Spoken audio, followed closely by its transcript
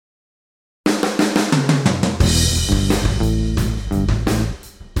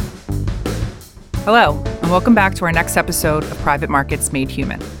Hello, and welcome back to our next episode of Private Markets Made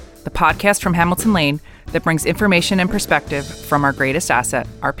Human, the podcast from Hamilton Lane that brings information and perspective from our greatest asset,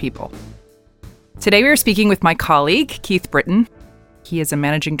 our people. Today we are speaking with my colleague, Keith Britton. He is a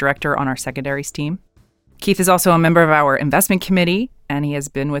managing director on our secondaries team. Keith is also a member of our investment committee, and he has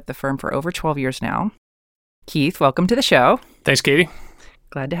been with the firm for over 12 years now. Keith, welcome to the show. Thanks, Katie.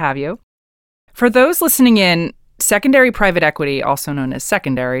 Glad to have you. For those listening in, secondary private equity, also known as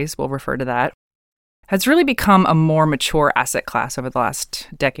secondaries, we'll refer to that, has really become a more mature asset class over the last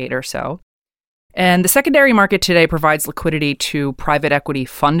decade or so. And the secondary market today provides liquidity to private equity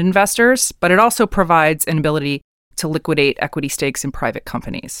fund investors, but it also provides an ability to liquidate equity stakes in private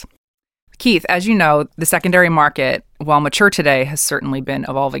companies. Keith, as you know, the secondary market, while mature today, has certainly been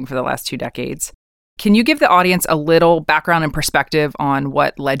evolving for the last 2 decades. Can you give the audience a little background and perspective on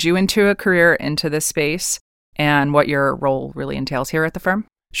what led you into a career into this space and what your role really entails here at the firm?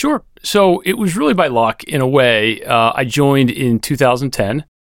 Sure. So it was really by luck in a way. I joined in 2010.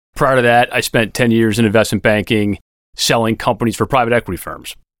 Prior to that, I spent 10 years in investment banking, selling companies for private equity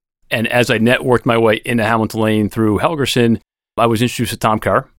firms. And as I networked my way into Hamilton Lane through Helgerson, I was introduced to Tom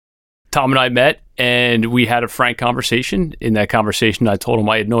Kerr. Tom and I met, and we had a frank conversation. In that conversation, I told him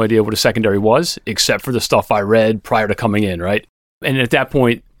I had no idea what a secondary was, except for the stuff I read prior to coming in, right? And at that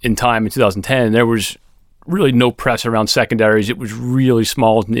point in time, in 2010, there was really no press around secondaries. It was really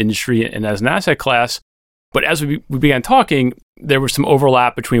small in the industry and as an asset class. But as we began talking, there was some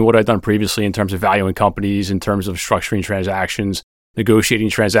overlap between what I'd done previously in terms of valuing companies, in terms of structuring transactions,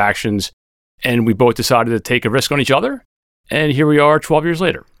 negotiating transactions. And we both decided to take a risk on each other. And here we are 12 years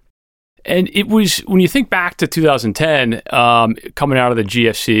later. And it was, when you think back to 2010, coming out of the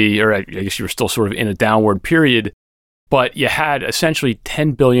GFC, or I guess you were still sort of in a downward period, but you had essentially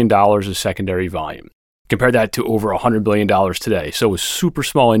 $10 billion of secondary volume. Compare that to over $100 billion today. So it was super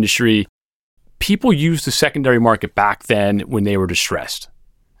small industry. People used the secondary market back then when they were distressed.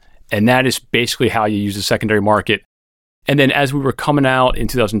 And that is basically how you use the secondary market. And then as we were coming out in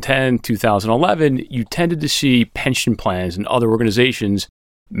 2010, 2011, you tended to see pension plans and other organizations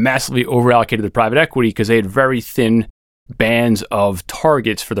massively overallocated to private equity because they had very thin bands of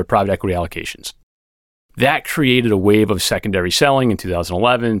targets for their private equity allocations. That created a wave of secondary selling in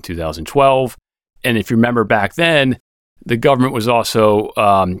 2011, 2012. And if you remember back then, the government was also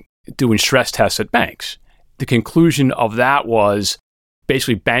doing stress tests at banks. The conclusion of that was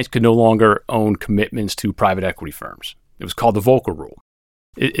basically banks could no longer own commitments to private equity firms. It was called the Volcker Rule.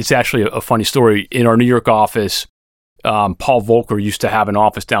 It's actually a funny story. In our New York office, Paul Volcker used to have an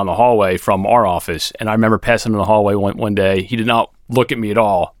office down the hallway from our office. And I remember passing in the hallway one day. He did not look at me at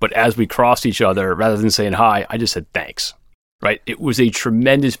all. But as we crossed each other, rather than saying hi, I just said thanks. Right? It was a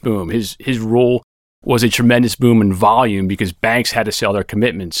tremendous boom. His rule was a tremendous boom in volume because banks had to sell their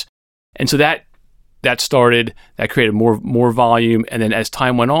commitments. And so that created more volume. And then as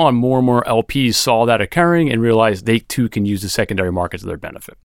time went on, more and more LPs saw that occurring and realized they too can use the secondary market to their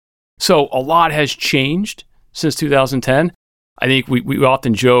benefit. So a lot has changed since 2010. I think we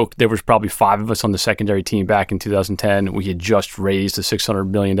often joke there was probably 5 of us on the secondary team back in 2010. We had just raised a $600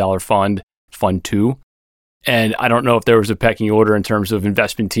 million fund, Fund 2. And I don't know if there was a pecking order in terms of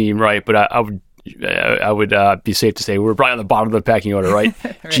investment team, right? But I would be safe to say we were probably on the bottom of the pecking order, right?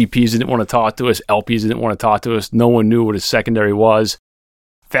 Right. GPs didn't want to talk to us. LPs didn't want to talk to us. No one knew what a secondary was.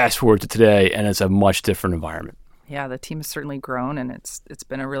 Fast forward to today, and it's a much different environment. Yeah, the team has certainly grown, and it's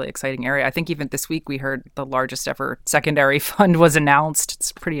been a really exciting area. I think even this week we heard the largest ever secondary fund was announced.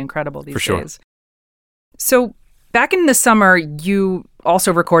 It's pretty incredible these days. So back in the summer, you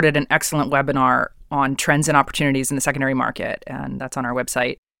also recorded an excellent webinar on trends and opportunities in the secondary market, and that's on our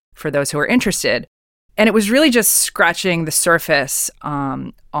website for those who are interested. And it was really just scratching the surface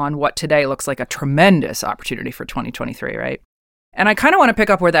on what today looks like a tremendous opportunity for 2023, right? And I kind of want to pick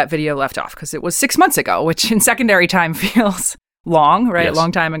up where that video left off because it was 6 months ago, which in secondary time feels long, right? Yes.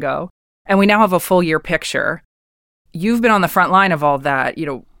 Long time ago. And we now have a full year picture. You've been on the front line of all that,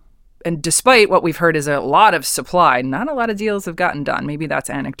 and despite what we've heard is a lot of supply, not a lot of deals have gotten done. Maybe that's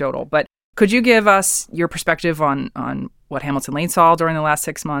anecdotal, but could you give us your perspective on what Hamilton Lane saw during the last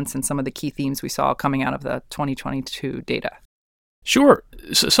 6 months and some of the key themes we saw coming out of the 2022 data? Sure.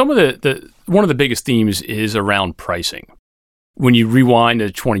 So some of one of the biggest themes is around pricing. When you rewind to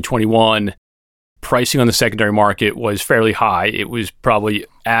 2021, pricing on the secondary market was fairly high. It was probably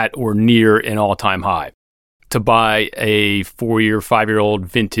at or near an all-time high. To buy a 4-year, 5-year-old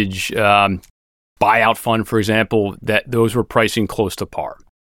vintage buyout fund, for example, those were pricing close to par.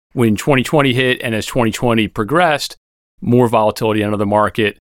 When 2020 hit and as 2020 progressed, more volatility under the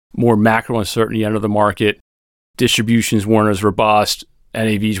market, more macro uncertainty under the market, distributions weren't as robust,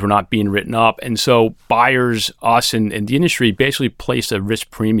 NAVs were not being written up. And so buyers, us and the industry basically placed a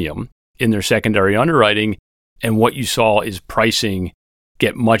risk premium in their secondary underwriting. And what you saw is pricing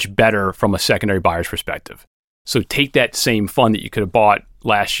get much better from a secondary buyer's perspective. So take that same fund that you could have bought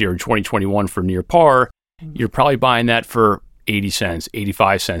last year in 2021 for near par, you're probably buying that for 80 cents,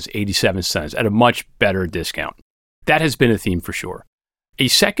 85 cents, 87 cents at a much better discount. That has been a theme for sure. A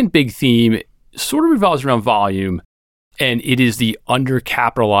second big theme sort of revolves around volume, and it is the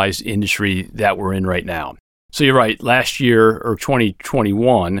undercapitalized industry that we're in right now. So you're right, last year or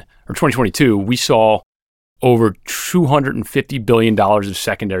 2021 or 2022, we saw over $250 billion of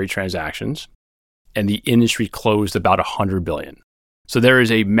secondary transactions, and the industry closed about $100 billion. So there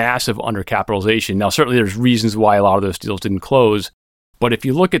is a massive undercapitalization. Now, certainly there's reasons why a lot of those deals didn't close, but if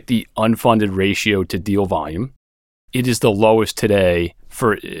you look at the unfunded ratio to deal volume, it is the lowest today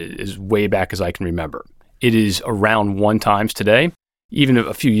for as way back as I can remember. It is around 1 times today. Even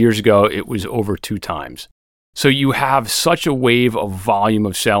a few years ago, it was over 2 times. So you have such a wave of volume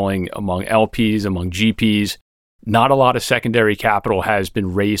of selling among LPs, among GPs. Not a lot of secondary capital has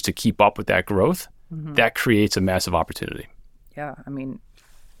been raised to keep up with that growth. Mm-hmm. That creates a massive opportunity. Yeah, I mean,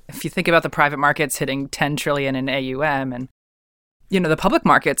 if you think about the private markets hitting 10 trillion in AUM, and the public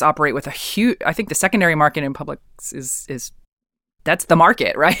markets operate with a huge. I think the secondary market in public is that's the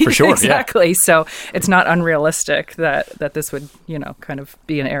market, right? For sure, exactly. Yeah. So it's not unrealistic that this would kind of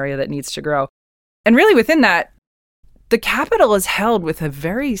be an area that needs to grow. And really within that, the capital is held with a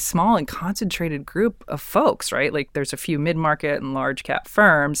very small and concentrated group of folks, right? Like there's a few mid-market and large cap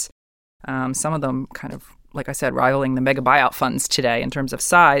firms, some of them kind of, like I said, rivaling the mega buyout funds today in terms of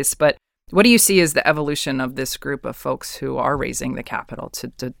size. But what do you see as the evolution of this group of folks who are raising the capital to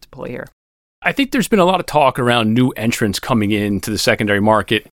deploy here? I think there's been a lot of talk around new entrants coming into the secondary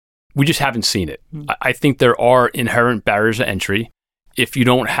market. We just haven't seen it. I think there are inherent barriers to entry. If you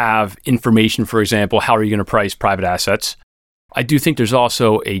don't have information, for example, how are you going to price private assets? I do think there's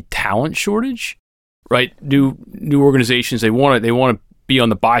also a talent shortage, right? New organizations, they want to be on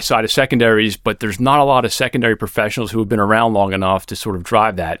the buy side of secondaries, but there's not a lot of secondary professionals who have been around long enough to sort of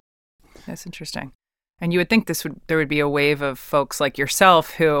drive that. That's interesting. And you would think there would be a wave of folks like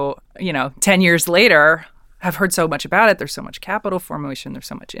yourself who, 10 years later have heard so much about it. There's so much capital formation. There's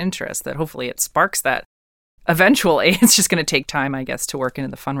so much interest that hopefully it sparks that. Eventually, it's just going to take time, I guess, to work into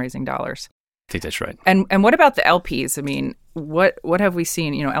the fundraising dollars. I think that's right. And what about the LPs? I mean, what have we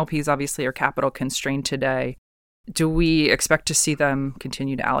seen? LPs obviously are capital constrained today. Do we expect to see them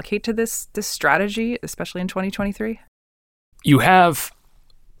continue to allocate to this strategy, especially in 2023? You have,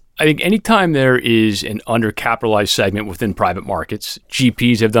 I think anytime there is an undercapitalized segment within private markets,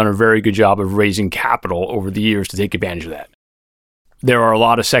 GPs have done a very good job of raising capital over the years to take advantage of that. There are a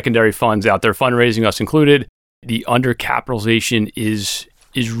lot of secondary funds out there, fundraising, us included. The undercapitalization is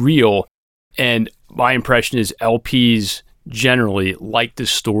real. And my impression is LPs generally like the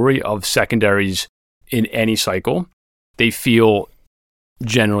story of secondaries in any cycle. They feel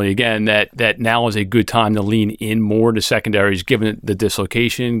generally, again, that now is a good time to lean in more to secondaries, given the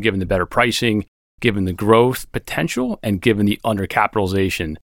dislocation, given the better pricing, given the growth potential, and given the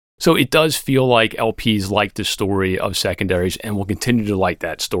undercapitalization. So it does feel like LPs like the story of secondaries and will continue to like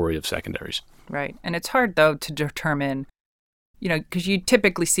that story of secondaries. Right. And it's hard, though, to determine, because you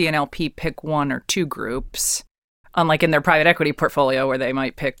typically see an LP pick 1 or 2 groups, unlike in their private equity portfolio where they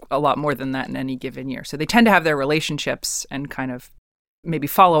might pick a lot more than that in any given year. So they tend to have their relationships and kind of maybe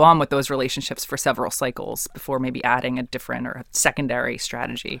follow on with those relationships for several cycles before maybe adding a different or a secondary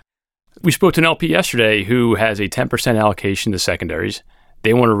strategy. We spoke to an LP yesterday who has a 10% allocation to secondaries.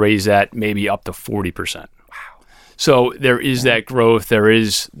 They want to raise that maybe up to 40%. Wow. So there is that growth. There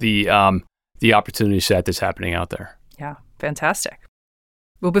is the opportunity set that's happening out there. Yeah, fantastic.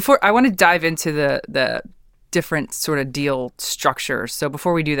 Well, before I want to dive into the different sort of deal structures. So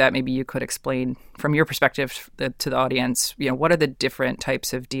before we do that, maybe you could explain from your perspective to the audience, what are the different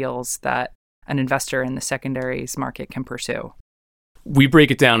types of deals that an investor in the secondaries market can pursue? We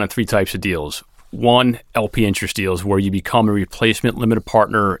break it down in 3 types of deals. 1, LP interest deals, where you become a replacement limited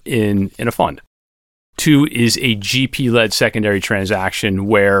partner in a fund. 2 is a GP-led secondary transaction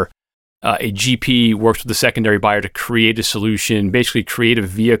where a GP works with the secondary buyer to create a solution, basically create a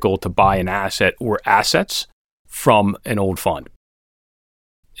vehicle to buy an asset or assets from an old fund.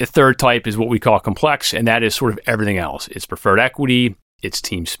 The third type is what we call complex, and that is sort of everything else. It's preferred equity, it's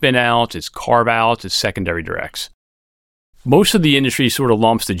team spin-outs, it's carve-outs, it's secondary directs. Most of the industry sort of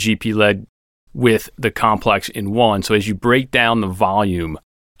lumps the GP-led with the complex in one. So as you break down the volume,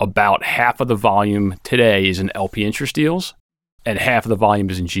 about half of the volume today is in LP interest deals, and half of the volume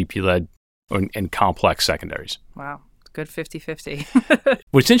is in GP-led and complex secondaries. Wow. good 50-50.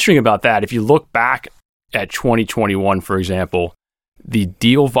 What's interesting about that, if you look back at 2021, for example, the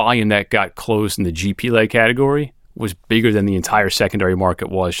deal volume that got closed in the GP-led category was bigger than the entire secondary market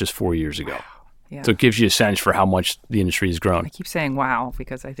was just 4 years ago. Wow. Yeah. So it gives you a sense for how much the industry has grown. I keep saying wow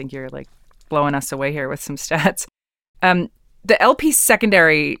because I think you're like blowing us away here with some stats. The LP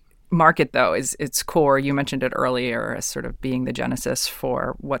secondary market, though, is its core. You mentioned it earlier as sort of being the genesis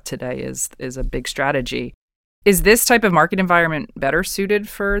for what today is a big strategy. Is this type of market environment better suited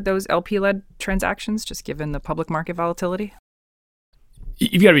for those LP-led transactions, just given the public market volatility?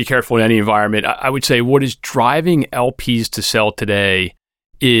 You've got to be careful in any environment. I would say what is driving LPs to sell today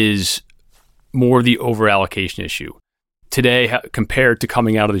is more the overallocation issue. Today, compared to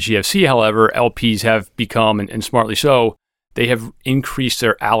coming out of the GFC, however, LPs have become, and smartly so, they have increased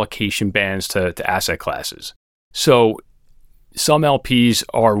their allocation bands to asset classes. So some LPs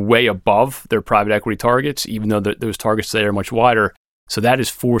are way above their private equity targets, even though those targets today are much wider. So that is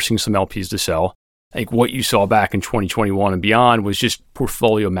forcing some LPs to sell. I think what you saw back in 2021 and beyond was just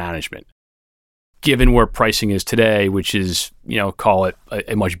portfolio management. Given where pricing is today, which is, call it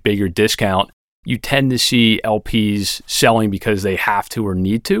a much bigger discount, you tend to see LPs selling because they have to or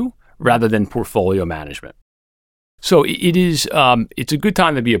need to, rather than portfolio management. So it's a good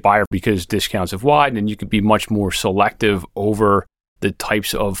time to be a buyer because discounts have widened and you can be much more selective over the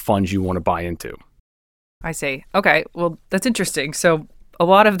types of funds you want to buy into. I see. Okay. Well, that's interesting. So a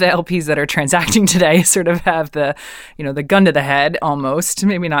lot of the LPs that are transacting today sort of have the gun to the head almost,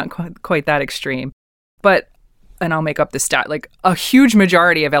 maybe not quite that extreme. But, and I'll make up the stat, like a huge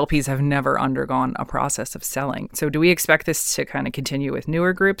majority of LPs have never undergone a process of selling. So do we expect this to kind of continue with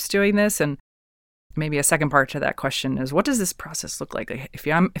newer groups doing this? And maybe a second part to that question is, what does this process look like? If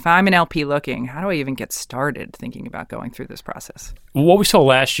I'm an LP looking, how do I even get started thinking about going through this process? What we saw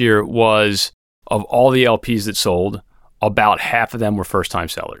last year was of all the LPs that sold, about half of them were first-time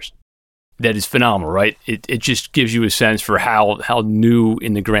sellers. That is phenomenal, right? It just gives you a sense for how new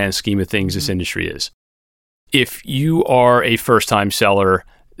in the grand scheme of things this industry is. If you are a first-time seller,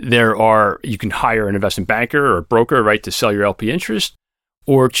 you can hire an investment banker or a broker, right, to sell your LP interest.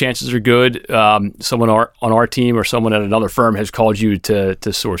 Or chances are good, someone on our team or someone at another firm has called you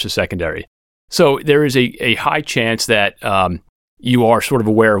to source a secondary. So there is a high chance that you are sort of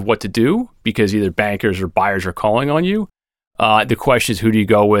aware of what to do because either bankers or buyers are calling on you. The question is, who do you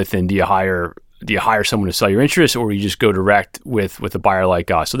go with, and do you hire someone to sell your interest, or you just go direct with a buyer like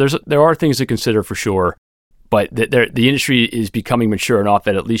us? So there are things to consider for sure, but the industry is becoming mature enough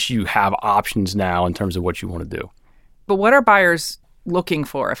that at least you have options now in terms of what you want to do. But what are buyers looking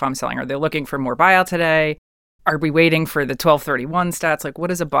for if I'm selling? Are they looking for more buyout today? Are we waiting for the 1231 stats? Like,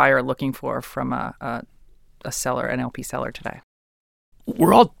 what is a buyer looking for from a seller, an LP seller today?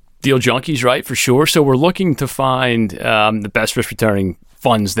 We're all deal junkies, right? For sure. So we're looking to find the best risk returning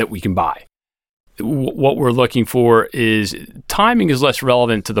funds that we can buy. What we're looking for is timing is less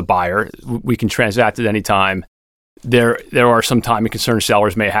relevant to the buyer. We can transact at any time. There are some timing concerns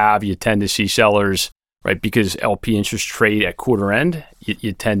sellers may have. You tend to see sellers, right, because LP interests trade at quarter end,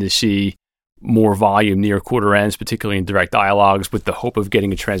 you tend to see more volume near quarter ends, particularly in direct dialogues, with the hope of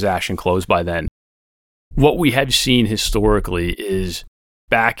getting a transaction closed by then. What we have seen historically is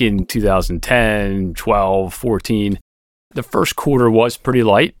back in 2010, 12, 14, the first quarter was pretty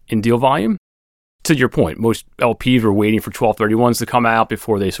light in deal volume. To your point, most LPs were waiting for 1231s to come out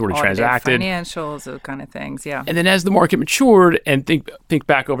before they sort of transacted. Financials, those kind of things, yeah. And then as the market matured, and think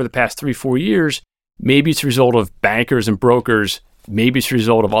back over the past 3-4 years, maybe it's a result of bankers and brokers, maybe it's a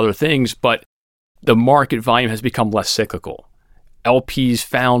result of other things, but the market volume has become less cyclical. LPs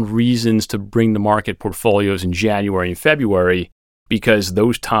found reasons to bring to market portfolios in January and February because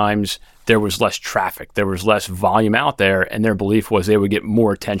those times there was less traffic, there was less volume out there, and their belief was they would get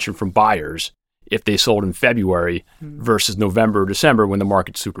more attention from buyers if they sold in February versus November or December when the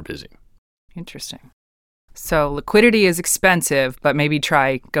market's super busy. Interesting. So liquidity is expensive, but maybe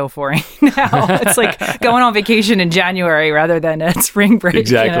try Go4ing now. It's like going on vacation in January rather than at spring break.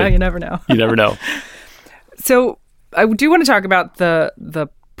 Exactly. You never know. You never know. So I do want to talk about the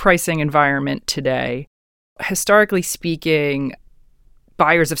pricing environment today. Historically speaking,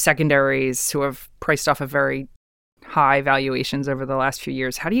 buyers of secondaries who have priced off of very high valuations over the last few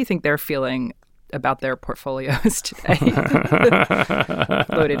years, how do you think they're feeling about their portfolios today?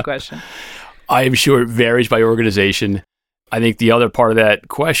 Loaded question. I am sure it varies by organization. I think the other part of that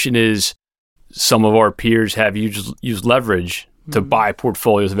question is some of our peers have used leverage to buy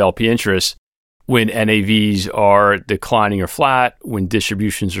portfolios of LP interests when NAVs are declining or flat, when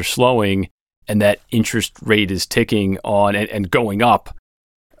distributions are slowing, and that interest rate is ticking on and going up.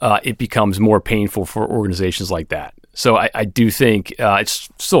 It becomes more painful for organizations like that. So I do think it's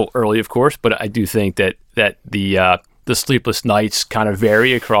still early, of course, but I do think that the sleepless nights kind of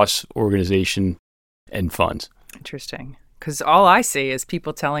vary across organization and funds. Interesting. Because all I see is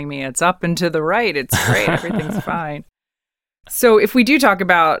people telling me it's up and to the right. It's great. Everything's fine. So if we do talk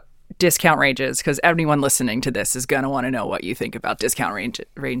about discount ranges, because anyone listening to this is going to want to know what you think about discount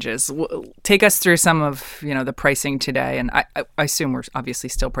ranges. Take us through some of the pricing today. And I assume we're obviously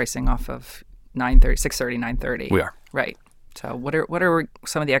still pricing off of 630, 930. We are. Right. So what are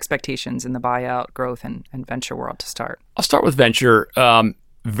some of the expectations in the buyout, growth, and venture world to start? I'll start with venture.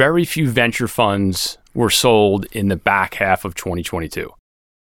 Very few venture funds were sold in the back half of 2022.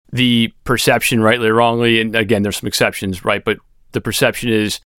 The perception, rightly or wrongly, and again, there's some exceptions, right? But the perception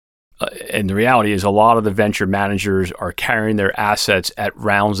is, and the reality is, a lot of the venture managers are carrying their assets at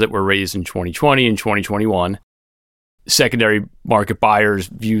rounds that were raised in 2020 and 2021. Secondary market buyers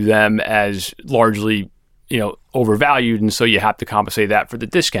view them as largely, overvalued, and so you have to compensate that for the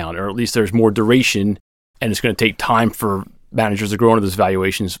discount, or at least there's more duration, and it's going to take time for managers to grow into those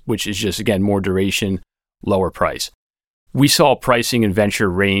valuations, which is just, again, more duration, lower price. We saw pricing in venture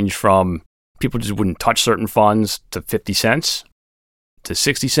range from people just wouldn't touch certain funds to 50 cents to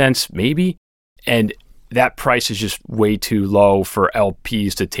 60 cents, maybe. And that price is just way too low for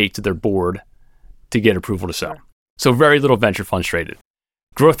LPs to take to their board to get approval to sell. So very little venture funds traded.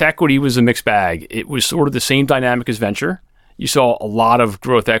 Growth equity was a mixed bag. It was sort of the same dynamic as venture. You saw a lot of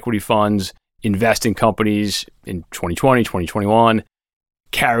growth equity funds invest in companies in 2020, 2021,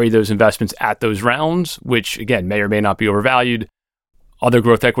 carry those investments at those rounds, which again may or may not be overvalued. Other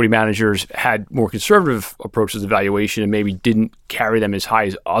growth equity managers had more conservative approaches to valuation and maybe didn't carry them as high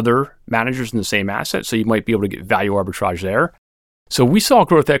as other managers in the same asset. So you might be able to get value arbitrage there. So we saw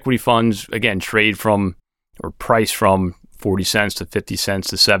growth equity funds, again, trade from or price from 40 cents to 50 cents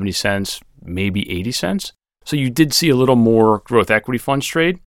to 70 cents, maybe 80 cents. So you did see a little more growth equity funds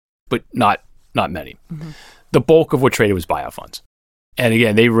trade, but not many. Mm-hmm. The bulk of what traded was buyout funds. And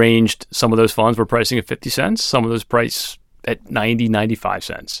again, they ranged, some of those funds were pricing at 50 cents, some of those price at 90, 95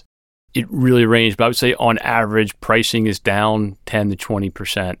 cents. It really ranged, but I would say on average, pricing is down 10 to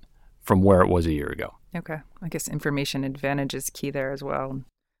 20% from where it was a year ago. Okay. I guess information advantage is key there as well.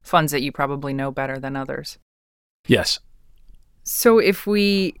 Funds that you probably know better than others. Yes. So if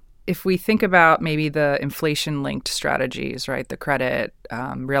we think about maybe the inflation-linked strategies, right, the credit,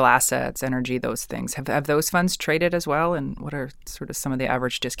 real assets, energy, those things, have those funds traded as well? And what are sort of some of the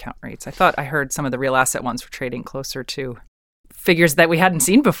average discount rates? I thought I heard some of the real asset ones were trading closer to figures that we hadn't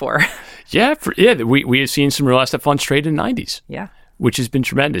seen before. We have seen some real asset funds trade in 90s. Yeah, which has been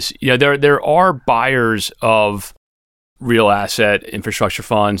tremendous. There are buyers of real asset infrastructure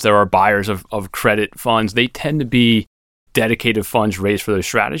funds. There are buyers of credit funds. They tend to be dedicated funds raised for those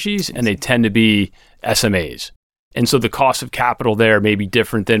strategies, and they tend to be SMAs. And so the cost of capital there may be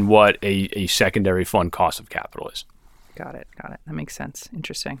different than what a secondary fund cost of capital is. Got it. That makes sense.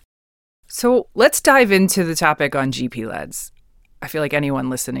 Interesting. So let's dive into the topic on GP-leds. I feel like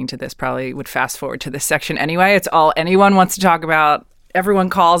anyone listening to this probably would fast forward to this section anyway. It's all anyone wants to talk about. Everyone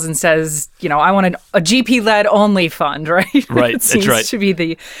calls and says, I want a GP-led only fund, right? Right, It seems that's right. to be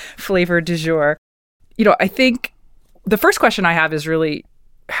the flavor du jour. I think the first question I have is really,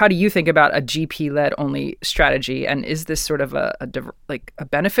 how do you think about a GP-led only strategy? And is this sort of a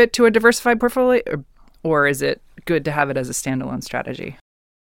benefit to a diversified portfolio, or is it good to have it as a standalone strategy?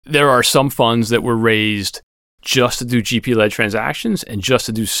 There are some funds that were raised just to do GP-led transactions and just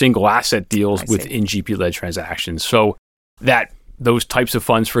to do single asset deals within GP-led transactions. So those types of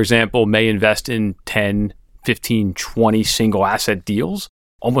funds, for example, may invest in 10, 15, 20 single asset deals,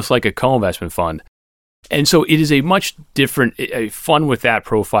 almost like a co-investment fund. And so it is a much different, a fund with that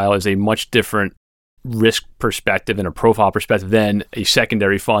profile is a much different risk perspective and a profile perspective than a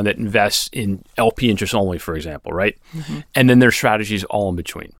secondary fund that invests in LP interest only, for example, right? Mm-hmm. And then their strategies all in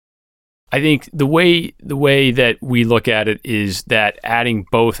between. I think the way that we look at it is that adding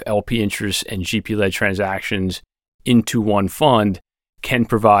both LP interest and GP-led transactions into one fund can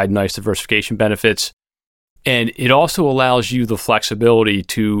provide nice diversification benefits. And it also allows you the flexibility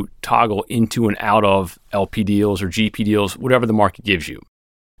to toggle into and out of LP deals or GP deals, whatever the market gives you.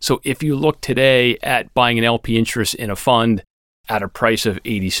 So if you look today at buying an LP interest in a fund at a price of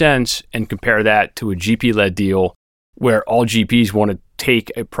 80 cents and compare that to a GP-led deal where all GPs want to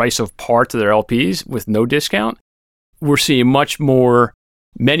take a price of par to their LPs with no discount, we're seeing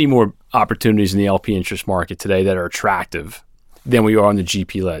many more opportunities in the LP interest market today that are attractive than we are on the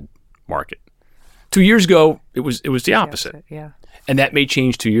GP-led market. 2 years ago, it was the opposite. Yeah. And that may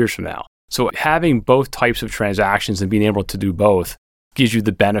change 2 years from now. So having both types of transactions and being able to do both gives you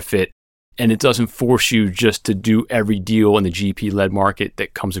the benefit And it doesn't force you just to do every deal in the GP-led market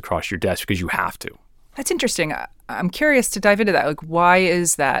that comes across your desk because you have to. That's interesting. I'm curious to dive into that. Like, why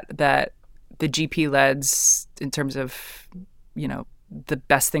is that the GP-leds, in terms of, the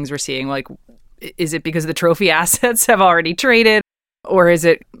best things we're seeing, like, is it because the trophy assets have already traded? Or is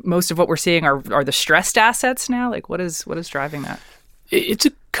it most of what we're seeing are the stressed assets now? Like, what is driving that? It's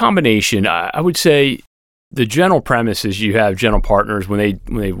a combination. I would say the general premise is you have general partners when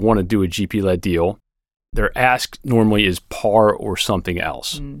they want to do a GP-led deal, their ask normally is par or something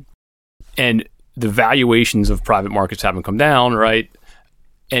else. And the valuations of private markets haven't come down, right?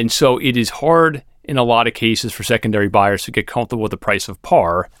 And so it is hard in a lot of cases for secondary buyers to get comfortable with the price of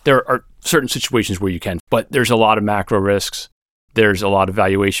par. There are certain situations where you can, but there's a lot of macro risks. There's a lot of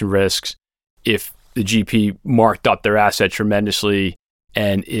valuation risks. If the GP marked up their asset tremendously,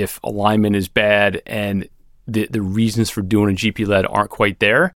 and if alignment is bad and the reasons for doing a GP-led aren't quite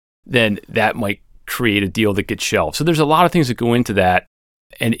there, then that might create a deal that gets shelved. So there's a lot of things that go into that,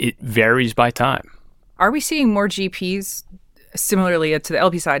 and it varies by time. Are we seeing more GPs similarly to the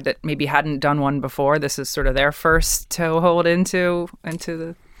LP side that maybe hadn't done one before? This is sort of their first toehold into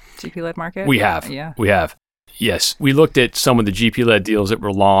the GP-led market? We have. Yeah. We have. Yes. We looked at some of the GP-led deals that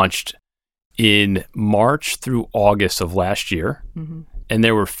were launched in March through August of last year, and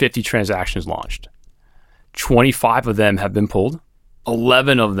there were 50 transactions launched. 25 of them have been pulled.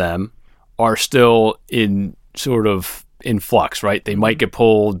 11 of them are still in flux, right? They might get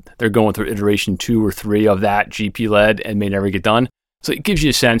pulled. They're going through iteration 2 or 3 of that GP-led and may never get done. So it gives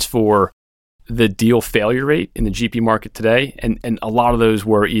you a sense for the deal failure rate in the GP market today. And a lot of those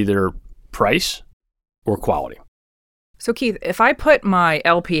were either price or quality. So Keith, if I put my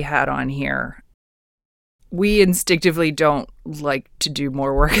LP hat on here, we instinctively don't like to do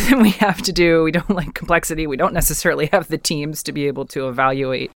more work than we have to do. We don't like complexity. We don't necessarily have the teams to be able to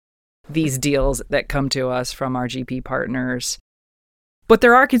evaluate these deals that come to us from our GP partners. But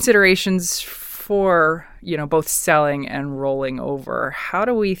there are considerations for, both selling and rolling over. How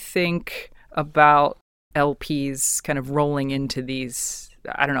do we think about LPs kind of rolling into these,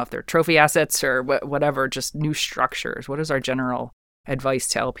 I don't know if they're trophy assets or whatever, just new structures? What is our general advice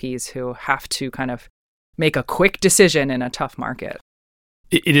to LPs who have to kind of make a quick decision in a tough market?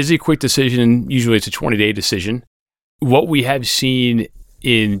 It is a quick decision. Usually it's a 20-day decision. What we have seen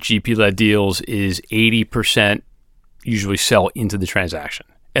in GP-led deals is 80% usually sell into the transaction.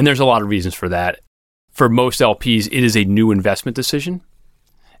 And there's a lot of reasons for that. For most LPs, it is a new investment decision.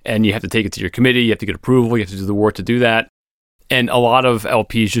 And you have to take it to your committee. You have to get approval. You have to do the work to do that. And a lot of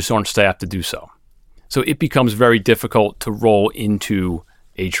LPs just aren't staffed to do so. So it becomes very difficult to roll into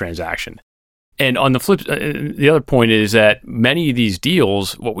a transaction. And on the flip, the other point is that many of these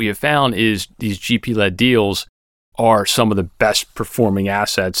deals, what we have found is these GP-led deals are some of the best performing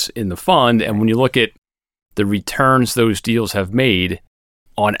assets in the fund. And when you look at the returns those deals have made,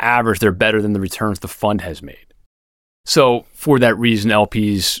 on average, they're better than the returns the fund has made. So for that reason,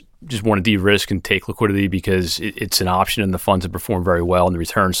 LPs just want to de-risk and take liquidity because it's an option, and the funds have performed very well, and the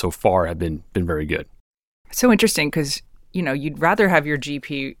returns so far have been very good. It's so interesting because, you'd rather have your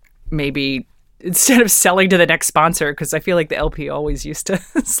GP maybe instead of selling to the next sponsor, because I feel like the LP always used to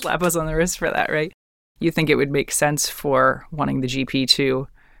slap us on the wrist for that, right? You think it would make sense for wanting the GP to,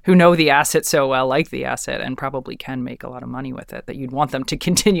 who know the asset so well, like the asset, and probably can make a lot of money with it, that you'd want them to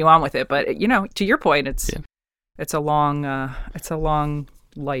continue on with it. But, to your point, it's a long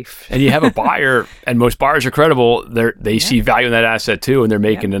life. And you have a buyer, and most buyers are credible. They see value in that asset too, and they're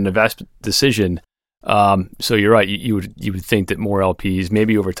making an investment decision. So you're right. You would think that more LPs,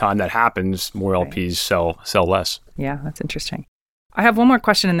 maybe over time that happens, more LPs sell less. Yeah, that's interesting. I have one more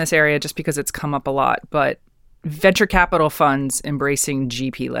question in this area just because it's come up a lot, but venture capital funds embracing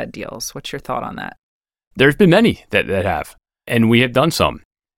GP-led deals. What's your thought on that? There's been many that have, and we have done some.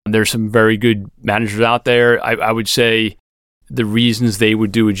 There's some very good managers out there. I would say the reasons they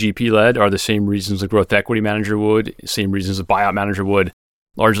would do a GP-led are the same reasons a growth equity manager would, same reasons a buyout manager would.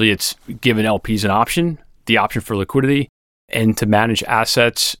 Largely, it's giving LPs an option, the option for liquidity, and to manage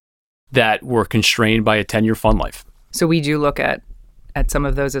assets that were constrained by a 10-year fund life. So we do look at some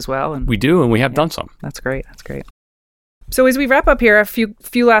of those as well? We do, and we have done some. That's great. So as we wrap up here, a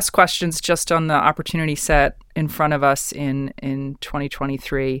few last questions just on the opportunity set in front of us in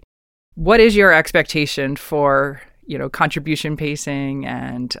 2023. What is your expectation for contribution pacing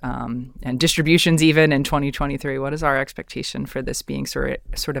and distributions even in 2023? What is our expectation for this being sort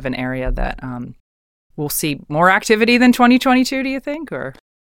of an area that we'll see more activity than 2022, do you think? Or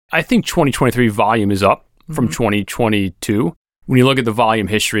I think 2023 volume is up from 2022. When you look at the volume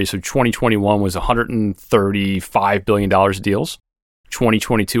history, so 2021 was $135 billion of deals.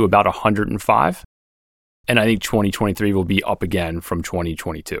 2022 about 105. And I think 2023 will be up again from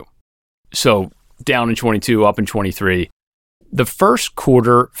 2022. So down in 22, up in 23. The first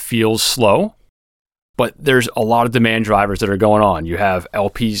quarter feels slow, but there's a lot of demand drivers that are going on. You have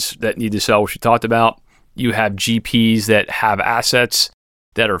LPs that need to sell, which we talked about. You have GPs that have assets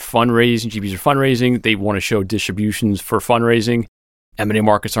that are fundraising. GPs are fundraising. They want to show distributions for fundraising. M&A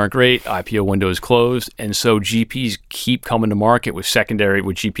markets aren't great. IPO window is closed. And so GPs keep coming to market with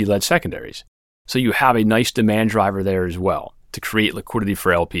GP-led secondaries. So you have a nice demand driver there as well to create liquidity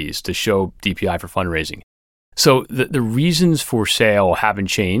for LPs, to show DPI for fundraising. So the reasons for sale haven't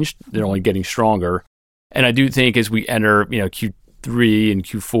changed. They're only getting stronger. And I do think as we enter Q3 and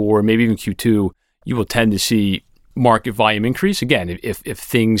Q4, maybe even Q2, you will tend to see market volume increase. Again, if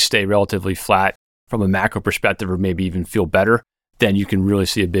things stay relatively flat from a macro perspective or maybe even feel better, then you can really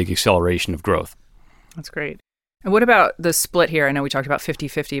see a big acceleration of growth. That's great. And what about the split here? I know we talked about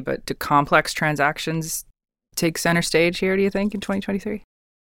 50-50, but do complex transactions take center stage here, do you think, in 2023?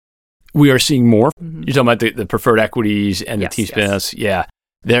 We are seeing more. Mm-hmm. You're talking about the preferred equities and the team spin-outs. Yeah.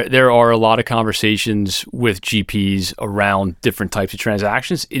 There are a lot of conversations with GPs around different types of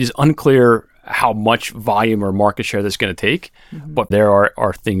transactions. It is unclear how much volume or market share that's going to take, but there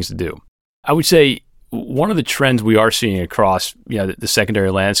are things to do. I would say one of the trends we are seeing across the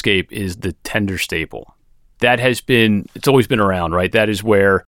secondary landscape is the tender staple. It's always been around, right? That is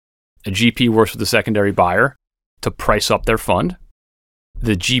where a GP works with a secondary buyer to price up their fund.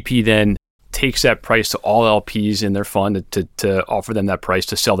 The GP then takes that price to all LPs in their fund to offer them that price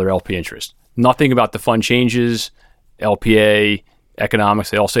to sell their LP interest. Nothing about the fund changes, LPA, economics,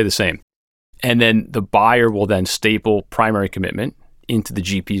 they all stay the same. And then the buyer will then staple primary commitment into the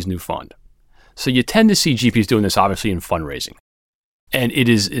GP's new fund. So you tend to see GPs doing this obviously in fundraising. And it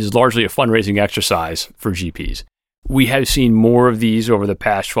is largely a fundraising exercise for GPs. We have seen more of these over the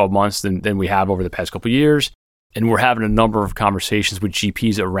past 12 months than we have over the past couple of years. And we're having a number of conversations with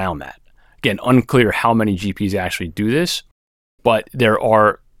GPs around that. Again, unclear how many GPs actually do this, but there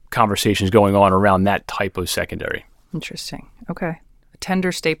are conversations going on around that type of secondary. Interesting. Okay. A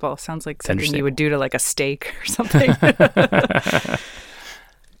tender staple sounds like something you would do to like a steak or something.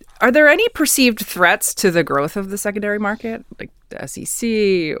 Are there any perceived threats to the growth of the secondary market, like the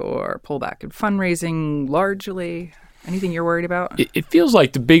SEC or pullback in fundraising largely? Anything you're worried about? It feels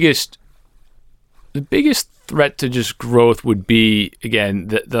like the biggest threat to just growth would be, again,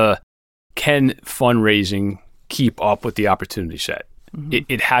 the can fundraising keep up with the opportunity set? Mm-hmm.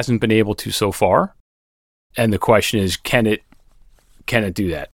 It hasn't been able to so far. And the question is, can it do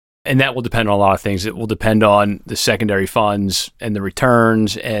that? And that will depend on a lot of things. It will depend on the secondary funds and the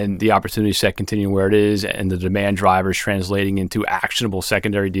returns and the opportunity set continuing where it is and the demand drivers translating into actionable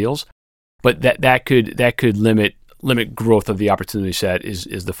secondary deals. But that could limit growth of the opportunity set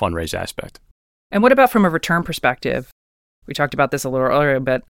is the fundraise aspect. And what about from a return perspective? We talked about this a little earlier,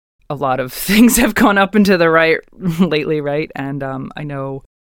 but a lot of things have gone up and to the right lately, right? And I know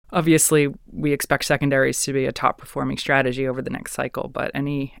obviously we expect secondaries to be a top performing strategy over the next cycle, but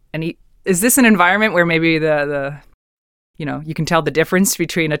is this an environment where maybe the you can tell the difference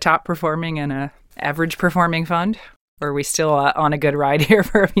between a top performing and a average performing fund? Or are we still on a good ride here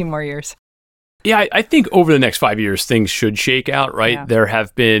for a few more years? Yeah, I think over the next 5 years, things should shake out, right? Yeah. There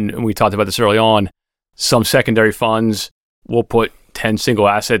have been, and we talked about this early on, some secondary funds will put 10 single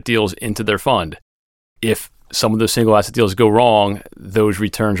asset deals into their fund. If some of those single asset deals go wrong, those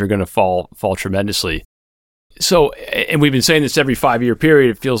returns are going to fall tremendously. So, and we've been saying this every 5-year period,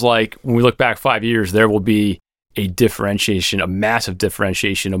 it feels like when we look back 5 years, there will be a massive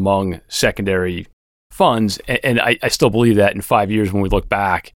differentiation among secondary funds. And I still believe that in 5 years, when we look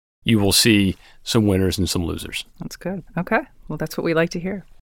back, you will see some winners and some losers. That's good. Okay. Well, that's what we like to hear.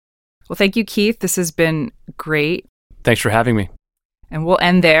 Well, thank you, Keith. This has been great. Thanks for having me. And we'll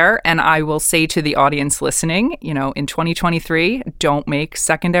end there. And I will say to the audience listening, in 2023, don't make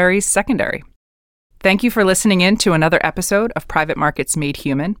secondaries secondary. Thank you for listening in to another episode of Private Markets Made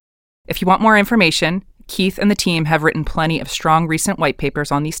Human. If you want more information, Keith and the team have written plenty of strong recent white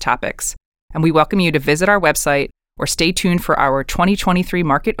papers on these topics. And we welcome you to visit our website or stay tuned for our 2023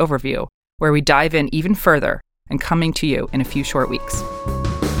 market overview, where we dive in even further and coming to you in a few short weeks.